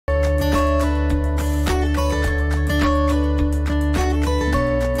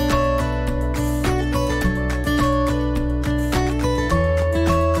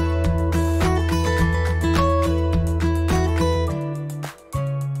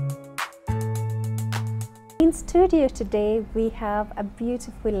In studio today, we have a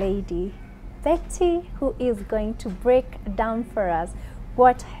beautiful lady, Betty, who is going to break down for us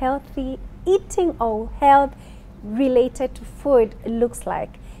what healthy eating or health related to food looks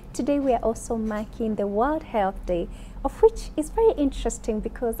like. Today, we are also marking the World Health Day, of which is very interesting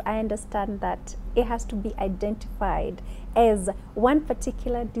because I understand that it has to be identified as one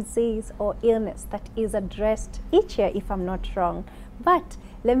particular disease or illness that is addressed each year, if I'm not wrong. But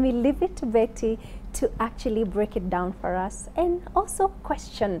let me leave it to Betty to actually break it down for us and also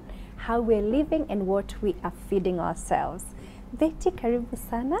question how we're living and what we are feeding ourselves. Betty, karibu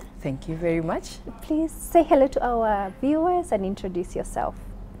sana. Thank you very much. Please say hello to our viewers and introduce yourself.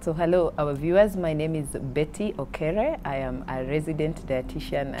 So hello, our viewers. My name is Betty Okere. I am a resident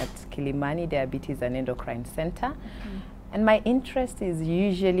dietitian at Kilimani Diabetes and Endocrine Center. And my interest is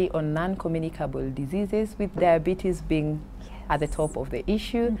usually on non-communicable diseases, with diabetes being at the top of the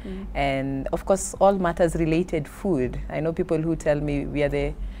issue. And of course, all matters related food. I know people who tell me we are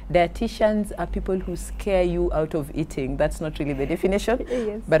the dietitians are people who scare you out of eating. That's not really the definition.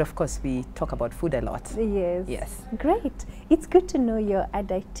 Yes. But of course, we talk about food a lot. Yes. Yes. Great. It's good to know you're a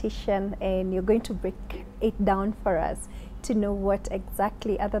dietitian and you're going to break it down for us to know what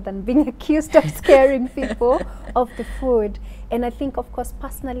exactly, other than being accused of scaring people of the food. And I think, of course,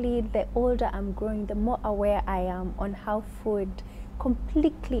 personally, the older I'm growing, the more aware I am on how food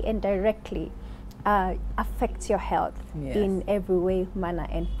completely and directly affects your health in every way, manner,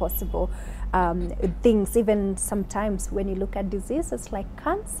 and possible. Things, even sometimes when you look at diseases like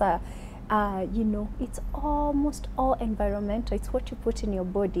cancer, you know, it's almost all environmental. It's what you put in your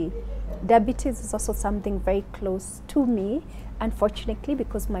body. Diabetes is also something very close to me, unfortunately,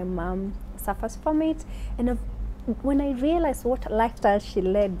 because my mom suffers from it. And when I realized what lifestyle she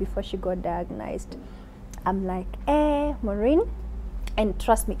led before she got diagnosed, I'm like, Maureen. And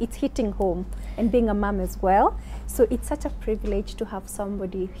trust me, it's hitting home, and being a mom as well. So it's such a privilege to have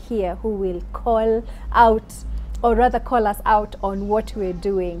somebody here who will call out, or rather call us out on what we're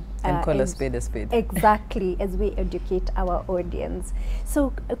doing. And call a spade a spade. Exactly, as we educate our audience.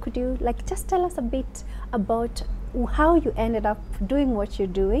 So could you just tell us a bit about how you ended up doing what you're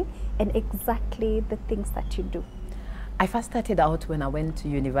doing and exactly the things that you do? I first started out when I went to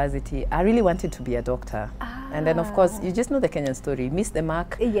university. I really wanted to be a doctor. And then, of course, you just know the Kenyan story. Missed the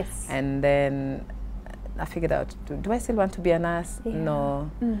mark. Yes. And then I figured out, do I still want to be a nurse? Yeah.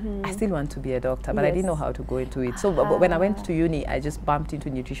 No. I still want to be a doctor, but Yes. I didn't know how to go into it. So when I went to uni, I just bumped into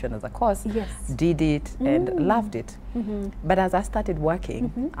nutrition as a course, did it, and loved it. But as I started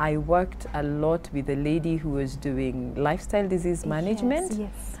working, I worked a lot with a lady who was doing lifestyle disease management.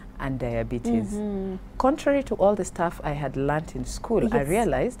 And diabetes. Contrary to all the stuff I had learnt in school, I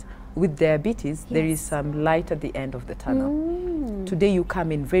realized with diabetes, there is some light at the end of the tunnel. Today you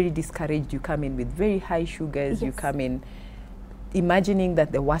come in very discouraged, you come in with very high sugars, you come in imagining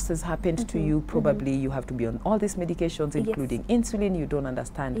that the worst has happened to you. Probably you have to be on all these medications, including insulin, you don't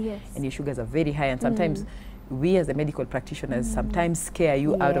understand, and your sugars are very high. And sometimes we as the medical practitioners sometimes scare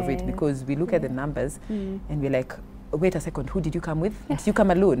you out of it, because we look at the numbers and we're like, wait a second, who did you come with? Did you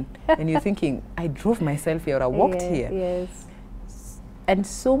come alone? And you're thinking, I drove myself here, or I walked here. And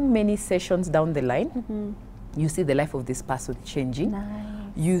so many sessions down the line, you see the life of this person changing.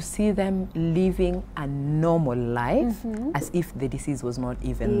 You see them living a normal life as if the disease was not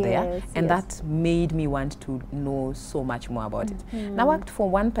even there. And that made me want to know so much more about it. And I worked for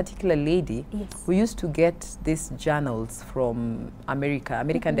one particular lady who used to get these journals from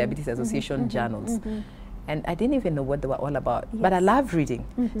American Diabetes Association journals. And I didn't even know what they were all about, but I love reading.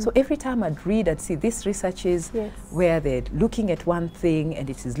 So every time I'd read, I'd see this research is where they're looking at one thing and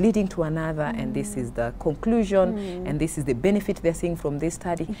it is leading to another, and this is the conclusion, and this is the benefit they're seeing from this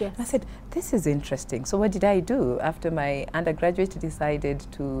study. And I said, this is interesting. So what did I do? After my undergraduate, decided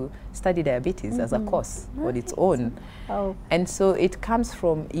to study diabetes as a course on its own. And so it comes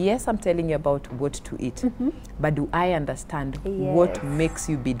from, yes, I'm telling you about what to eat, but do I understand what makes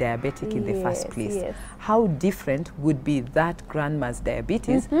you be diabetic in the first place? How different would be that grandma's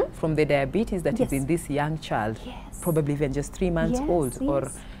diabetes from the diabetes that is in this young child, probably even just 3 months old, or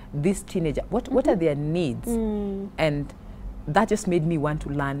this teenager? What are their needs? And that just made me want to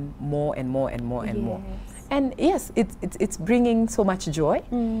learn more and more and more and more. And yes, it's bringing so much joy.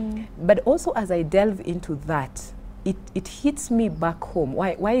 But also as I delve into that, it hits me back home.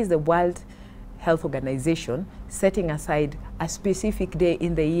 Why is the World Health Organization setting aside a specific day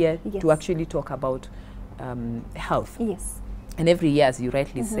in the year to actually talk about health? And every year, as you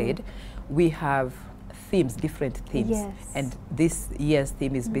rightly said, we have themes, different themes. And this year's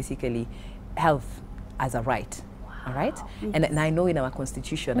theme is basically health as a right. All right? Yes. And I know in our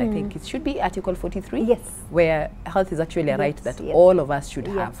constitution, I think it should be Article 43, yes, where health is actually a right that yes, all of us should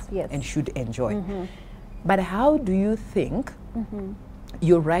yes, have yes, and should enjoy. But how do you think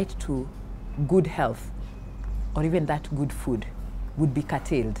your right to good health or even that good food would be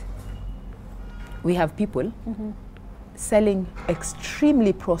curtailed? We have people selling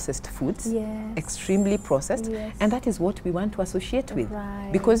extremely processed foods, yes, extremely processed, yes, and that is what we want to associate with. Right.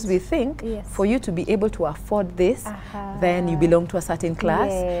 Because we think yes, for you to be able to afford this, then you belong to a certain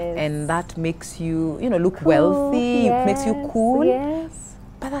class, yes, and that makes you, you know, look cool, wealthy, yes, it makes you cool. Yes.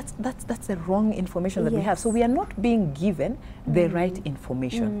 But that's the wrong information that we have. Yes. So we are not being given the right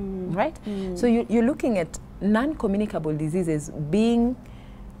information, right? So you're looking at non-communicable diseases being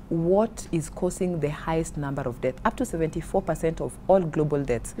what is causing the highest number of deaths. Up to 74% of all global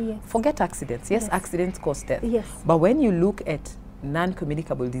deaths. Yes. Forget accidents. Yes, accidents cause death. Yes. But when you look at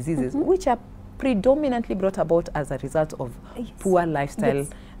non-communicable diseases, which are predominantly brought about as a result of poor lifestyle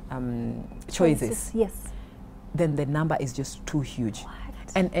choices, yes, then the number is just too huge. What?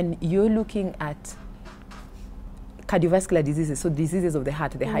 And you're looking at cardiovascular diseases, so diseases of the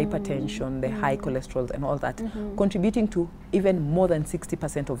heart, the hypertension, the high cholesterol and all that, contributing to even more than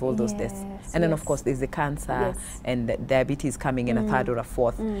 60% of all those deaths. And then of course there's the cancer and the diabetes coming in a third or a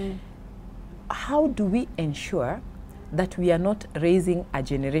fourth. How do we ensure that we are not raising a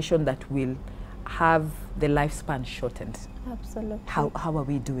generation that will have the lifespan shortened? Absolutely. How are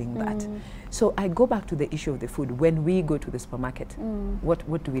we doing that? So I go back to the issue of the food. When we go to the supermarket,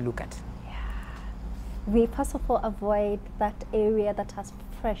 what do we look at? We first of all avoid that area that has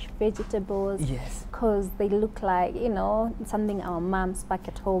fresh vegetables. Yes. Because they look like, you know, something our moms back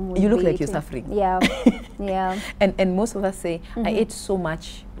at home would You look be like you're eating. suffering. Yeah. Yeah. And most of us say, I ate so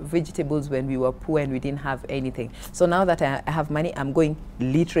much vegetables when we were poor and we didn't have anything. So now that I have money, I'm going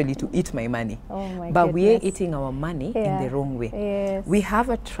literally to eat my money. Oh my But we are goodness. eating our money in the wrong way. Yes. We have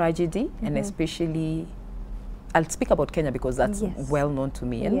a tragedy, and especially, I'll speak about Kenya because that's well known to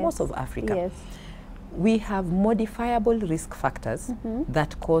me and most of Africa. Yes. We have modifiable risk factors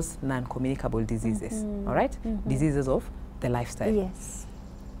that cause non-communicable diseases, all right? Diseases of the lifestyle. Yes.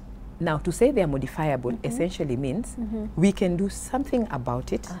 Now, to say they are modifiable essentially means we can do something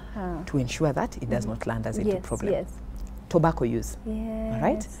about it to ensure that it does not land us into problem. Yes. Tobacco use, Yes. all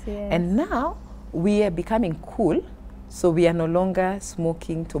right? Yes. And now we are becoming cool, so we are no longer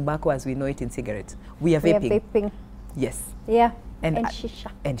smoking tobacco as we know it in cigarettes. We are vaping. We are vaping. Yes. Yeah. And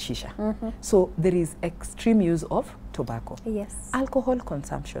shisha. And shisha. So there is extreme use of tobacco. Yes. Alcohol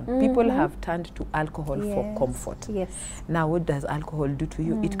consumption. People have turned to alcohol for comfort. Yes. Now what does alcohol do to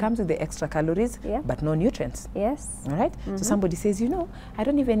you? It comes with the extra calories, but no nutrients. Yes. All right? So somebody says, you know, I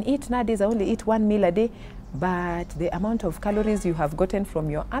don't even eat nowadays, I only eat 1 meal a day, but the amount of calories you have gotten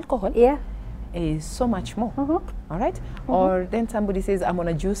from your alcohol is so much more. All right? Or then somebody says, I'm on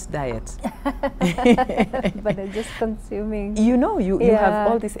a juice diet. But I'm just consuming. You know, you have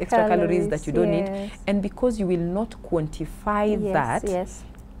all these extra calories that you don't need. And because you will not quantify that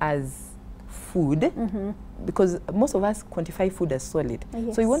as food, because most of us quantify food as solid.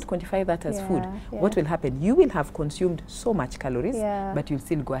 So you won't quantify that as food. What will happen? You will have consumed so much calories, but you'll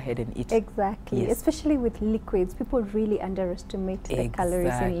still go ahead and eat. Exactly. Especially with liquids. People really underestimate the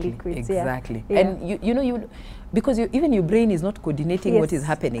calories in liquids. Exactly. And you know, because even your brain is not coordinating what is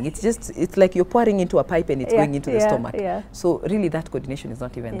happening. It's like you're pouring into a pipe and it's going into the stomach. So really that coordination is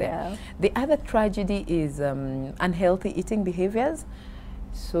not even there. The other tragedy is unhealthy eating behaviors.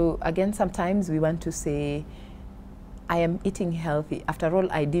 So again, sometimes we want to say, I am eating healthy. After all,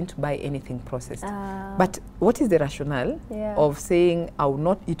 I didn't buy anything processed. But what is the rationale of saying I will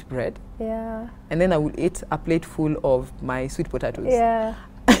not eat bread and then I will eat a plate full of my sweet potatoes?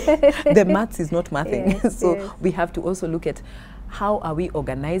 The maths is not mathing. So we have to also look at how are we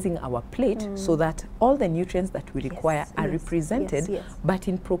organizing our plate so that all the nutrients that we require are represented, but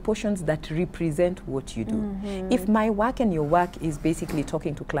in proportions that represent what you do. If my work and your work is basically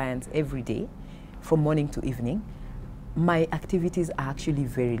talking to clients every day, from morning to evening, my activities are actually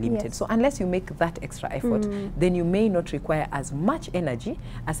very limited. So unless you make that extra effort, then you may not require as much energy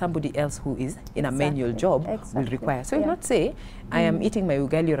as somebody else who is in a manual job will require. So you not say, I am eating my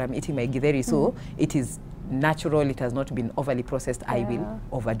ugali or I'm eating my githeri, so it is natural, it has not been overly processed, I will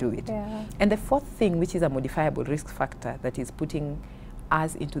overdo it. And the fourth thing, which is a modifiable risk factor that is putting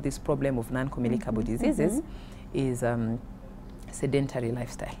us into this problem of non-communicable diseases, is sedentary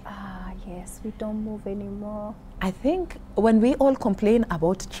lifestyle. Yes, we don't move anymore. I think when we all complain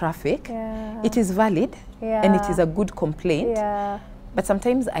about traffic, it is valid and it is a good complaint. But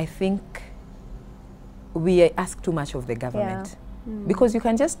sometimes I think we ask too much of the government. Because you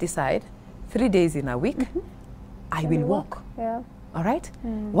can just decide 3 days in a week, I will walk. Yeah. All right?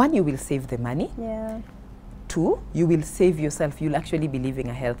 One, you will save the money. Yeah. Two, you will save yourself. You'll actually be living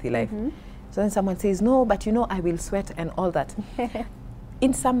a healthy life. So then someone says, no, but you know, I will sweat and all that.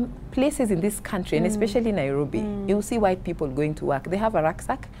 In some places in this country, and especially Nairobi, you'll see white people going to work. They have a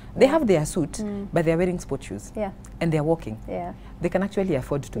rucksack, they have their suit, but they're wearing sport shoes. Yeah. And they're walking. Yeah. They can actually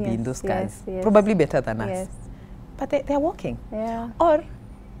afford to be in those cars. Yes. Probably better than us. Yes. But they're walking. Yeah. Or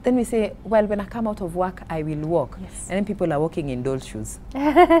then we say, well, when I come out of work, I will walk. Yes. And then people are walking in doll shoes.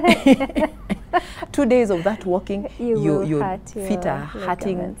 2 days of that walking, your feet are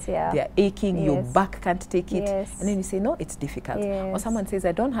hurting, they're aching, your back can't take it. And then you say, no, it's difficult. Or someone says,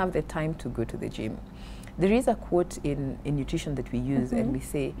 I don't have the time to go to the gym. There is a quote in nutrition that we use, and we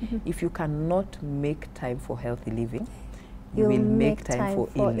say, if you cannot make time for healthy living, you will make time for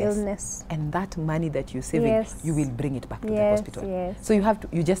illness. And that money that you're saving, you will bring it back to the hospital. So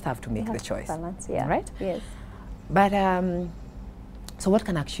you just have to make the choice. Balance, right? Yes. But so what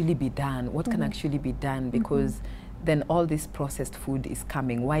can actually be done? What can actually be done? Because then all this processed food is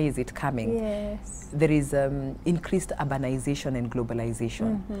coming. Why is it coming? Yes. There is increased urbanization and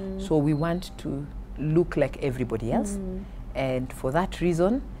globalization. So we want to look like everybody else. And for that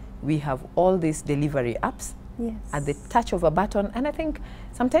reason, we have all these delivery apps at the touch of a button. And I think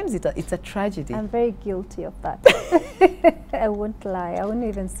sometimes it's a tragedy. I'm very guilty of that. I won't lie. I won't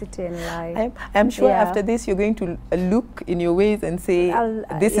even sit here and lie. I'm sure after this you're going to look in your ways and say,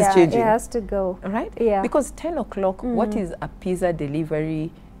 this is changing. It has to go. Right? Yeah. Because 10 o'clock, what is a pizza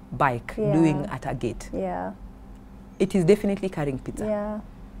delivery bike doing at a gate? Yeah. It is definitely carrying pizza. Yeah.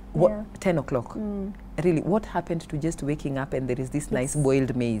 What, 10 o'clock. Really, what happened to just waking up and there is this nice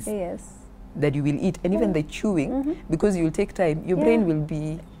boiled maize that you will eat? And even the chewing, because you'll take time, your brain will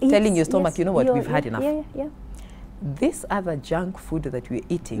be telling your stomach, you know what, we've had enough. This other junk food that we're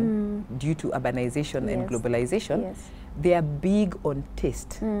eating due to urbanization and globalization, they are big on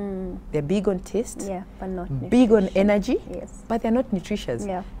taste. They're big on taste, but not big on energy, but they're not nutritious.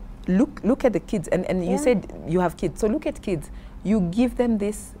 Look at the kids, and you said you have kids, so look at kids. You give them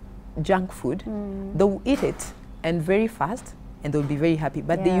this junk food, they'll eat it and very fast, and they'll be very happy,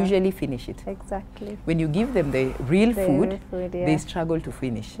 but they usually finish it. Exactly. When you give them the real food, they struggle to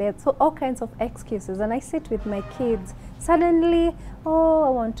finish. So all kinds of excuses, and I sit with my kids. Suddenly, oh, I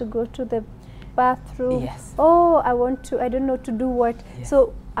want to go to the bathroom. Oh, I don't know to do what.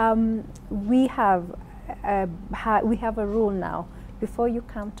 So we have a rule now. Before you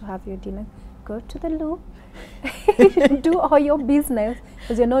come to have your dinner, go to the loo. Do all your business,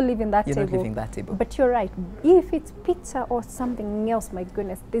 because you're not leaving that table. You're not leaving that table. But you're right. If it's pizza or something else, my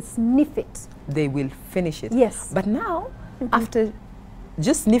goodness, they sniff it. They will finish it. Yes. But now, after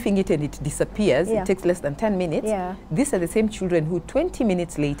just sniffing it and it disappears, it takes less than 10 minutes. These are the same children who 20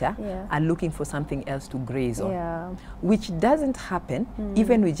 minutes later are looking for something else to graze on, which doesn't happen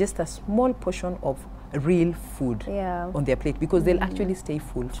even with just a small portion of real food on their plate, because they'll actually stay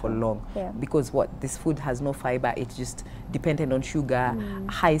full for long. Because this food has no fiber, it's just dependent on sugar,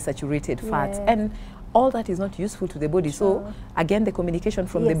 high saturated fats, and all that is not useful to the body. So again, the communication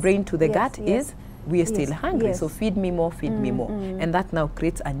from the brain to the gut is, we are still hungry, so feed me more, feed me more. And that now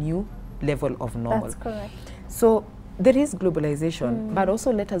creates a new level of normal. That's correct. So there is globalization, but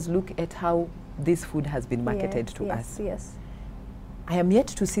also let us look at how this food has been marketed to us. I am yet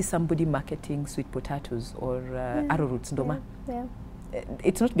to see somebody marketing sweet potatoes or arrowroots, ndoma.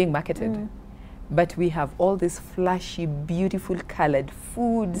 It's not being marketed. But we have all these flashy, beautiful colored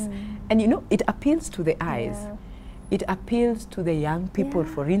foods. And you know, it appeals to the eyes. It appeals to the young people,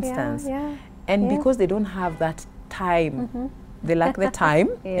 for instance. And because they don't have that time, they lack the time.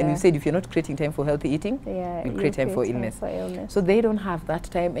 And you said if you're not creating time for healthy eating, you create time for illness. So they don't have that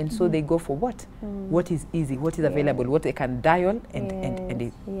time, and so they go for what? What is easy, what is available, what they can dial, and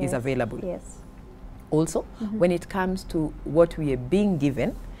it is available. Also, when it comes to what we are being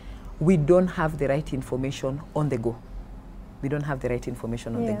given, we don't have the right information on the go. We don't have the right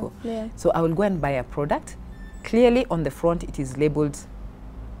information on the go. So I will go and buy a product. Clearly on the front it is labeled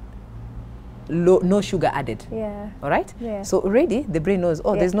no sugar added. All right? So already the brain knows,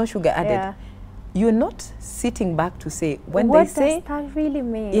 oh, there's no sugar added. You're not sitting back to say, when what they say... What does that really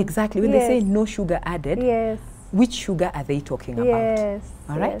mean? Exactly. When they say no sugar added, which sugar are they talking about?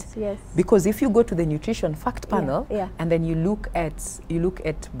 All right? Because if you go to the nutrition fact panel and then you look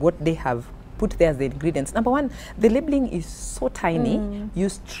at what they have put there as the ingredients. Number one, the labeling is so tiny, you're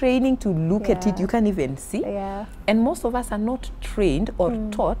straining to look at it, you can't even see. And most of us are not trained or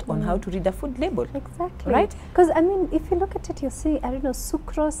taught on how to read a food label. Exactly. Right? Because, I mean, if you look at it, you see, I don't know,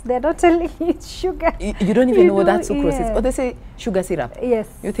 sucrose, they're not telling you it's sugar. You don't even know what that sucrose is. Or they say sugar syrup. Yes.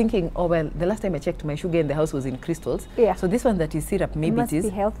 You're thinking, oh, well, the last time I checked, my sugar in the house was in crystals. Yeah. So this one that is syrup, maybe it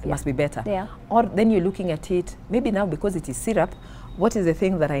is, must be better. Yeah. Or then you're looking at it, maybe now because it is syrup, what is the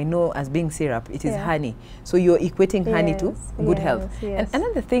thing that I know as being syrup? It is honey. So you're equating honey to good health. Yes. And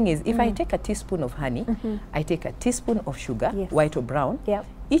another thing is, if I take a teaspoon of honey, I take a teaspoon of sugar, white or brown,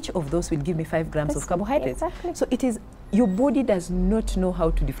 each of those will give me 5 grams of carbohydrates. Exactly. So it is, your body does not know how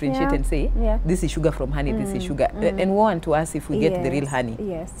to differentiate and say, this is sugar from honey, this is sugar. And woe unto us if we get the real honey.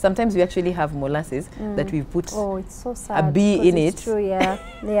 Yes. Sometimes we actually have molasses that we've put it's so sad, a bee in it true,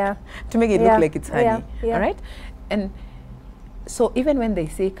 to make it look like it's honey. All right? And so even when they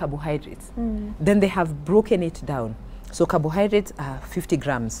say carbohydrates, then they have broken it down. So carbohydrates are 50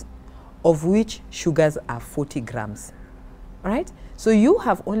 grams, of which sugars are 40 grams. All right? So you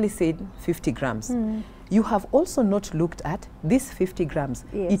have only said 50 grams. You have also not looked at this 50 grams.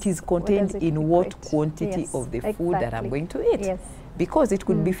 It is contained in what quantity of the food that I'm going to eat. Because it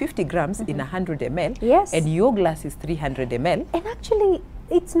could be 50 grams in 100 ml, and your glass is 300 ml. And actually,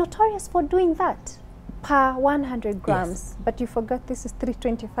 it's notorious for doing that per 100 grams. But you forgot this is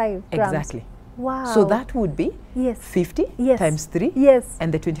 325 grams. Exactly. Wow. So that would be 50 times 3.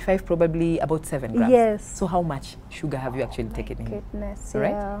 And the 25 probably about 7 grams. So how much sugar have you actually taken in? Goodness,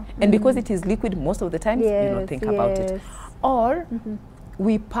 right? And because it is liquid most of the time, you don't think about it. Or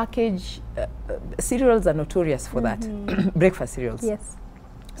we package, cereals are notorious for that, breakfast cereals.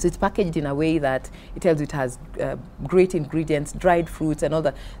 So it's packaged in a way that it tells you it has great ingredients, dried fruits and all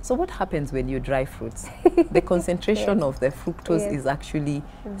that. So what happens when you dry fruits? The concentration of the fructose is actually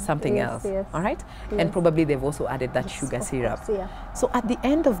something else, all right? And probably they've also added that sugar syrup. So at the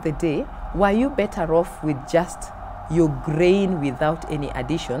end of the day, were you better off with just your grain without any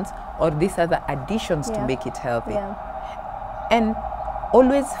additions, or these other additions to make it healthy? And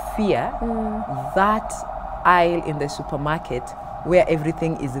always fear that aisle in the supermarket where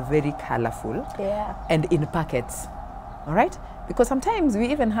everything is very colorful and in packets, all right? Because sometimes we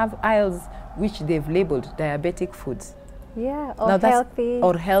even have aisles which they've labeled diabetic foods. Or now healthy.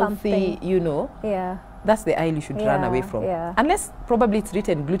 Or healthy, you know. That's the aisle you should run away from. Unless probably it's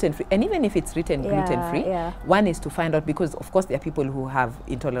written gluten-free. And even if it's written gluten-free, one is to find out, because of course there are people who have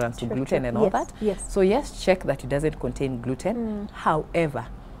intolerance to gluten and all that. So yes, check that it doesn't contain gluten. However,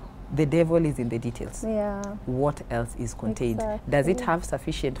 the devil is in the details. What else is contained? Does it have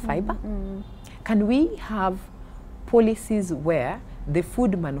sufficient fiber? Can we have policies where the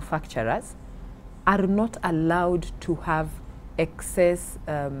food manufacturers are not allowed to have excess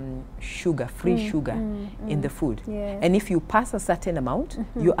sugar, free sugar in the food? And if you pass a certain amount,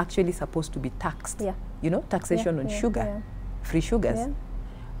 you're actually supposed to be taxed. You know, taxation on sugar, free sugars.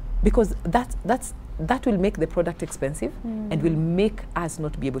 Because that will make the product expensive and will make us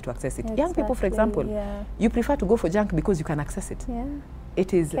not be able to access it. Young people, for example, you prefer to go for junk because you can access it.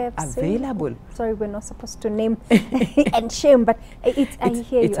 It is available. Sorry, we're not supposed to name and shame, but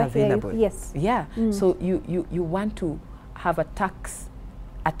it's available. Yes. So you want to have a tax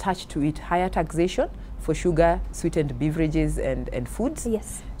attached to it, higher taxation for sugar, sweetened beverages and foods,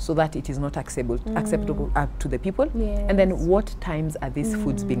 so that it is not acceptable to the people. And then what times are these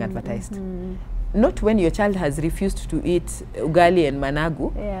foods being advertised? Not when your child has refused to eat ugali and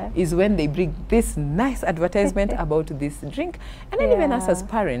managu, is when they bring this nice advertisement about this drink. And then even us as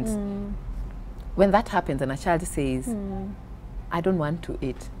parents, when that happens and a child says, I don't want to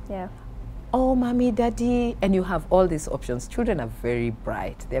eat. Oh, mommy, daddy, and you have all these options. Children are very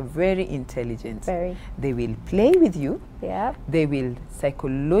bright. They're very intelligent. They will play with you. They will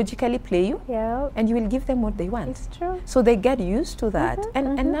psychologically play you. And you will give them what they want. It's true. So they get used to that.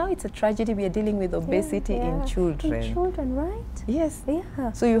 And now it's a tragedy. We are dealing with obesity in children. In children, right? Yes.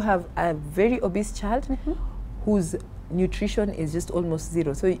 So you have a very obese child whose nutrition is just almost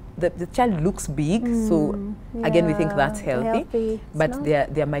zero. So the child looks big, so again we think that's healthy. But their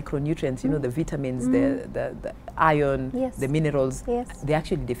micronutrients, you know, the vitamins, the iron, the minerals, they're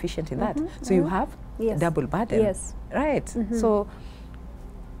actually deficient in that. So you have double burden. Right. So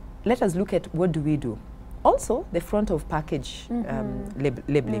let us look at what do we do. Also, the front of package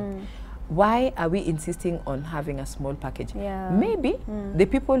labeling. Why are we insisting on having a small package? Maybe the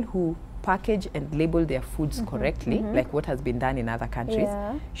people who package and label their foods correctly, like what has been done in other countries,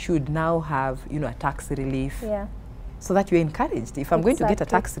 should now have, you know, a tax relief, so that you're encouraged. If I'm going to get a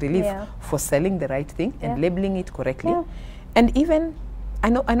tax relief for selling the right thing and labeling it correctly, and even I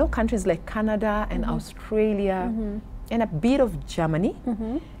know countries like Canada and Australia and a bit of Germany,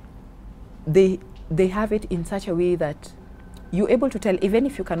 they have it in such a way that you're able to tell, even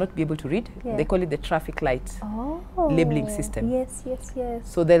if you cannot be able to read, they call it the traffic light labeling system. Yes.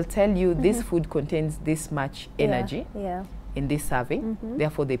 So they'll tell you this food contains this much energy. in this serving,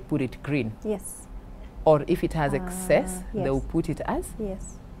 therefore they put it green. Yes. Or if it has excess, yes. they'll put it as red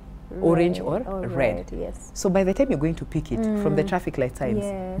orange or red. Yes. So by the time you're going to pick it from the traffic light signs,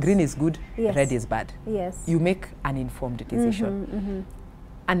 green is good, red is bad. Yes. You make an informed decision.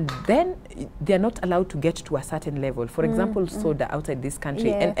 And then they're not allowed to get to a certain level. For example, soda outside this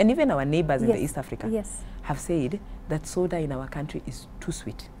country, and even our neighbors in the East Africa have said that soda in our country is too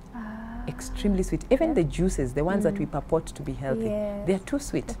sweet. Extremely sweet. Even the juices, the ones that we purport to be healthy, they're too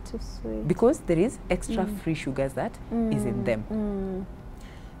sweet. They're too sweet. Because there is extra free sugars that is in them.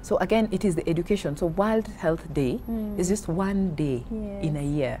 So again, it is the education. So World Health Day is just one day in a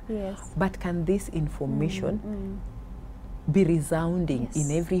year. But can this information be resounding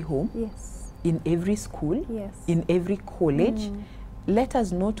in every home, in every school, in every college? Let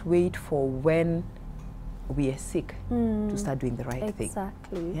us not wait for when we are sick to start doing the right thing.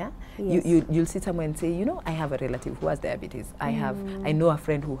 Exactly. Yeah. You'll sit somewhere and say, you know, I have a relative who has diabetes. I know a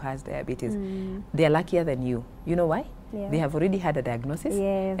friend who has diabetes. They are luckier than you. You know why? They have already had a diagnosis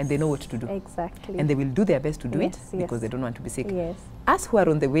and they know what to do. Exactly. And they will do their best to do it because they don't want to be sick. Us who are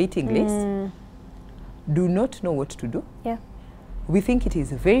on the waiting list do not know what to do. We think it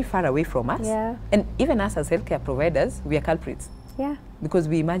is very far away from us. And even us as healthcare providers, we are culprits. Because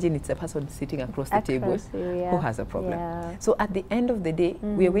we imagine it's a person sitting across the table who has a problem. So at the end of the day,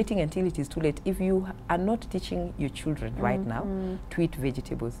 we are waiting until it is too late. If you are not teaching your children right now to eat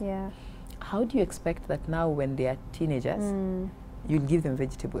vegetables, how do you expect that now when they are teenagers, you'll give them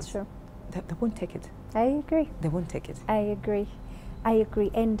vegetables? Sure. They won't take it. I agree. They won't take it. I agree. I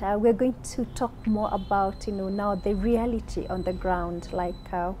agree. And we're going to talk more about, you know, now the reality on the ground, like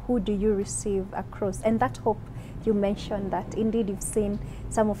who do you receive across? And that hope, you mentioned that indeed you've seen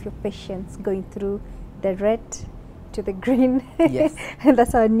some of your patients going through the red to the green. And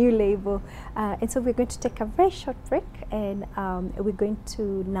that's our new label. And so we're going to take a very short break, and we're going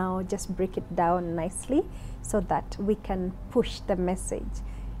to now just break it down nicely so that we can push the message.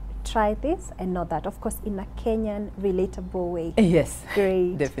 Try this and not that, of course, in a Kenyan relatable way. Yes,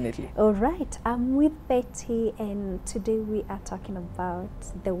 great. Definitely. All right, I'm with Betty, and today we are talking about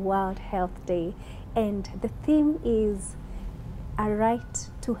the World Health Day, and the theme is a right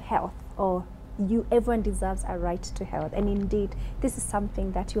to health, or everyone deserves a right to health. And indeed, this is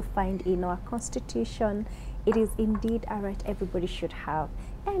something that you find in our constitution. It is indeed a right everybody should have.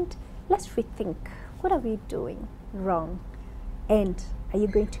 And let's rethink, what are we doing wrong? And are you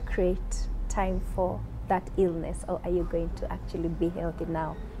going to create time for that illness, or are you going to actually be healthy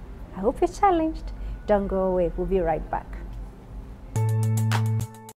now? I hope you're challenged. Don't go away. We'll be right back.